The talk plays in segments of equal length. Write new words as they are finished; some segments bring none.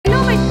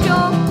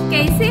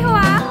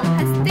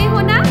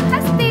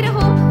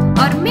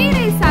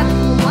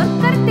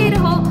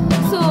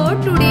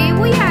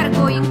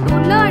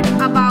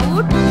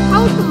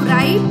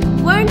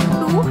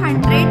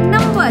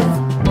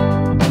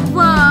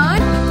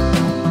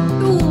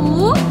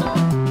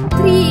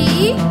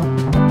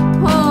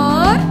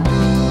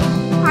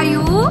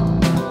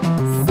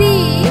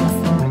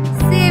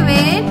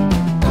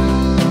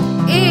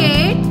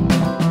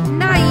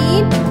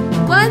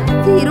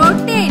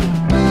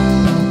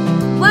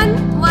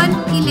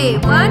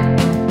11,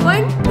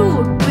 1 2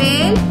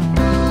 12,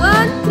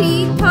 1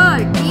 3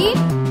 13,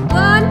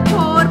 1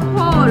 4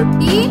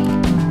 14,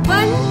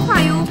 1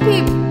 5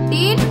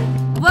 15,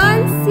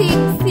 1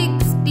 6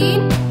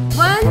 16,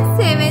 1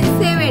 7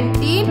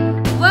 17,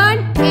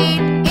 1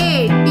 8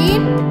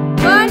 18,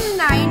 1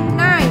 9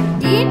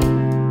 19,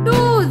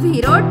 2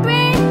 0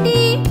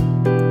 20,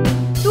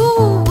 2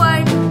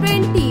 1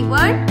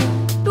 21,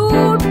 2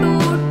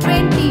 2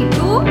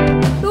 22,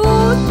 2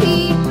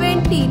 3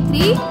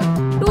 23,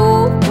 2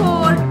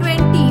 4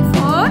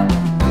 24,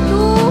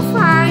 2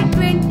 5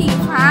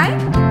 25,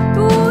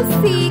 2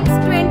 6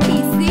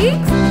 26,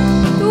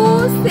 2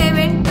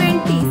 7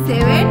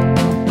 27,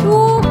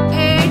 2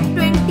 8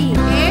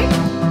 28,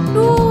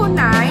 2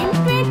 9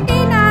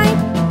 29,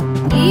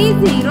 3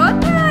 0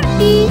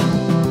 30,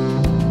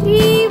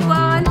 3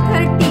 1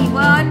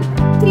 31,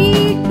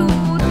 3 2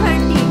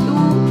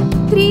 32,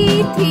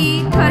 3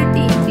 3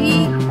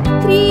 33,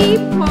 3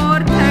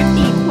 4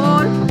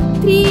 34,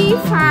 3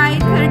 5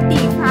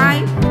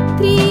 35,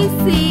 3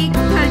 6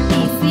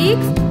 36,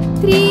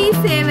 3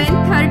 7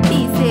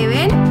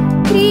 37,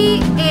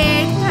 3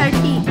 8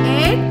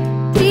 38,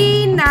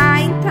 3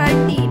 9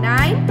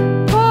 39,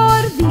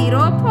 4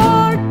 0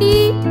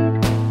 40,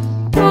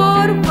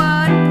 4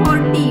 1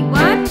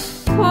 41,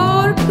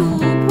 4 2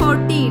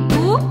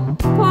 42,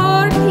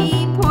 4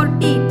 3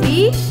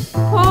 43,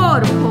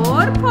 4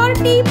 4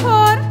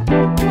 44,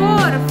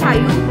 4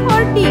 5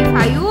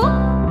 45,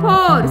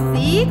 4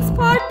 6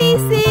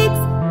 46,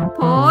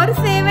 4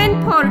 7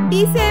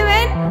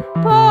 47,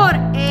 4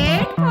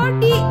 8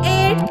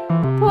 48,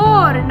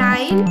 4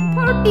 9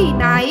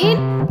 49,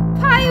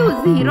 5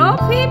 0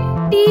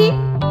 50,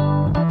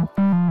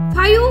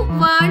 5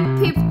 1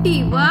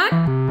 51,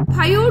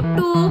 5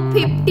 2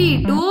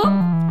 52,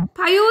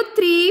 5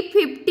 3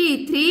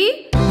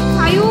 53,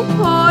 5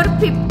 4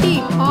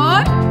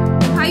 54,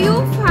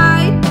 5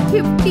 5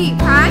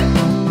 55,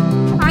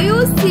 5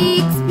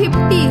 6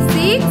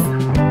 56,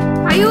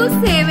 5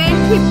 7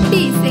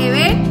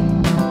 57,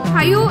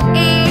 5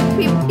 8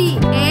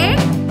 58,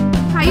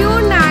 5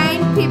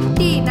 9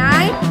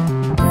 59,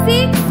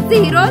 6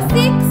 0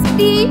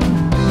 60,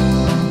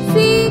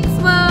 6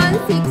 1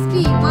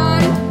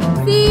 61,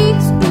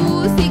 6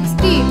 2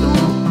 62,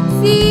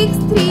 6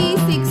 3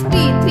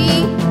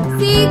 63,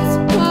 6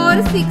 4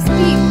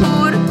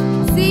 64,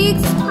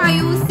 6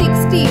 5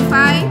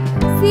 65,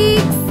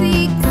 6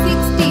 6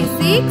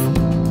 66,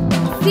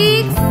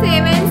 6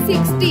 7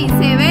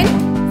 67,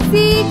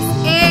 6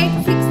 8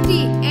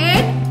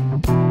 68,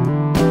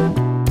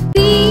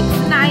 6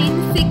 9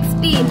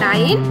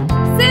 69,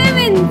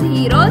 7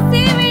 0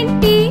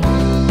 70,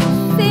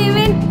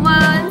 7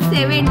 1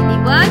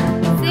 71,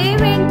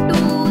 7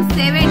 2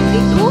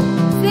 72,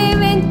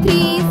 7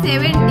 3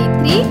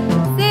 73,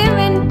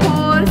 7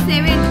 4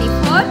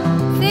 74,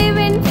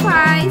 7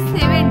 5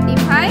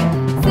 75,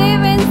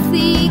 7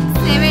 6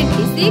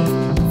 76,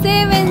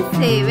 7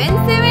 7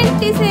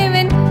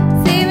 77,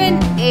 7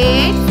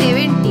 8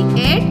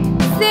 78,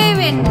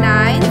 7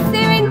 9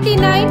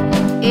 79,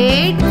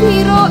 8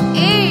 0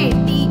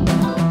 80,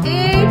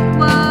 8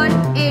 1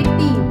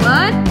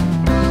 81,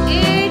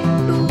 8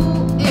 2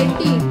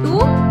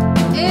 82,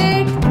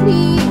 8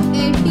 3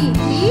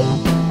 83,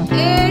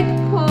 8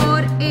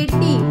 4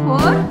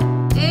 84,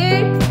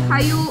 8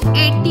 5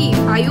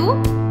 85,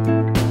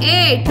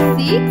 8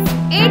 6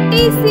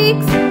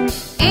 86,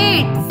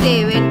 8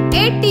 7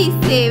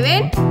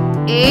 87,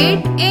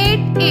 8 8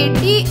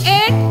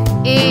 88,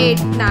 8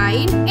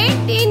 9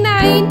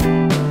 89,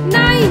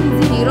 9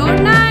 0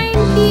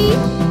 90,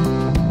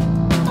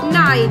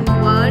 9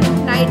 1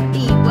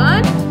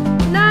 91,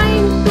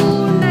 9 2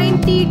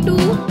 92,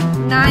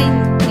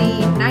 9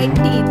 3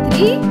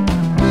 93,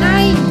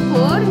 9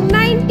 4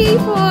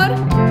 94,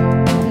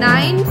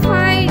 9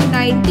 5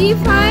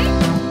 95,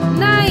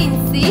 9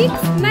 6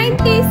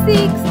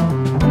 96,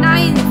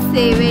 9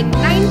 7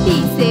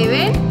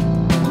 97,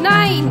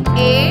 9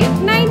 8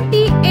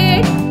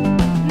 98,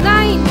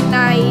 9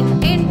 9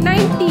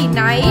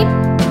 99,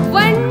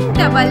 1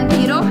 0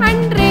 0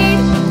 100।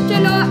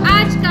 चलो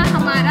आज का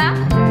हमारा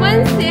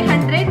 1 से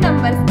 100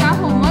 नंबर्स का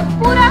होमवर्क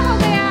पूरा हो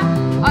गया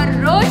और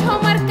रोज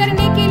होमवर्क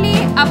करने के लिए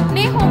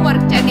अपने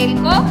होमवर्क चैनल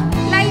को